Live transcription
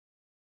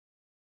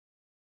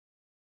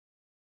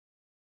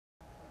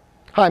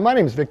Hi, my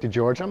name is Victor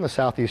George. I'm the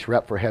Southeast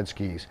rep for Head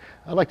Skis.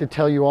 I'd like to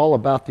tell you all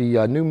about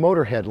the new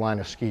Motorhead line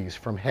of skis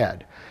from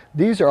Head.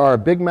 These are our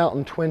Big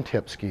Mountain twin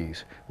tip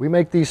skis. We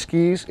make these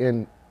skis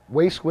in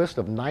waist width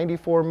of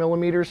 94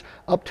 millimeters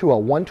up to a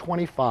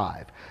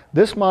 125.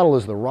 This model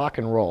is the Rock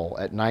and Roll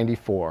at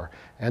 94,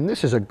 and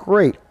this is a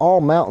great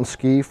all-mountain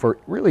ski for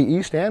really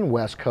East and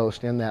West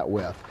Coast in that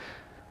width.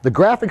 The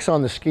graphics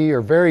on the ski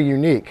are very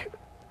unique.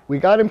 We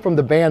got them from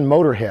the band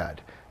Motorhead.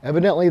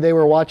 Evidently they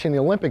were watching the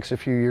Olympics a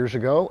few years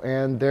ago,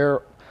 and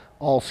they're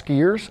all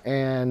skiers,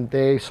 and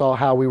they saw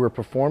how we were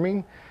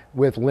performing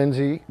with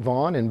Lindsey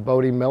Vonn and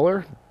Bode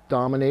Miller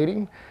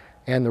dominating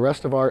and the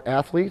rest of our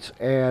athletes,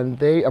 and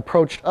they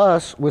approached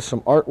us with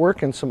some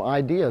artwork and some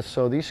ideas.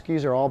 So these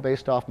skis are all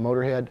based off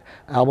Motorhead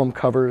album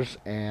covers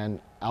and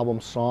album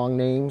song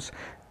names,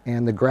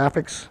 and the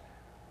graphics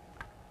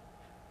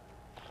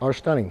are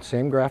stunning.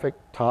 Same graphic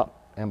top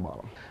and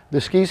bottom.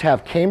 The skis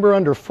have camber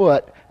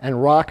underfoot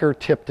and rocker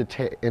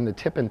in the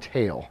tip and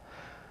tail.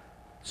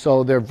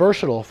 So they're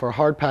versatile for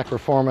hard pack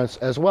performance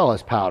as well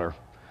as powder.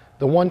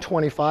 The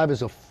 125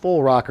 is a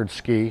full rockered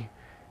ski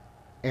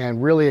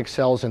and really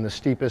excels in the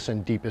steepest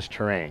and deepest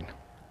terrain.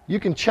 You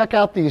can check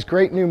out these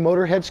great new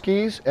Motorhead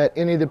skis at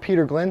any of the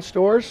Peter Glenn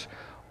stores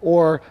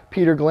or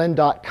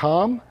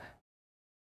peterglenn.com.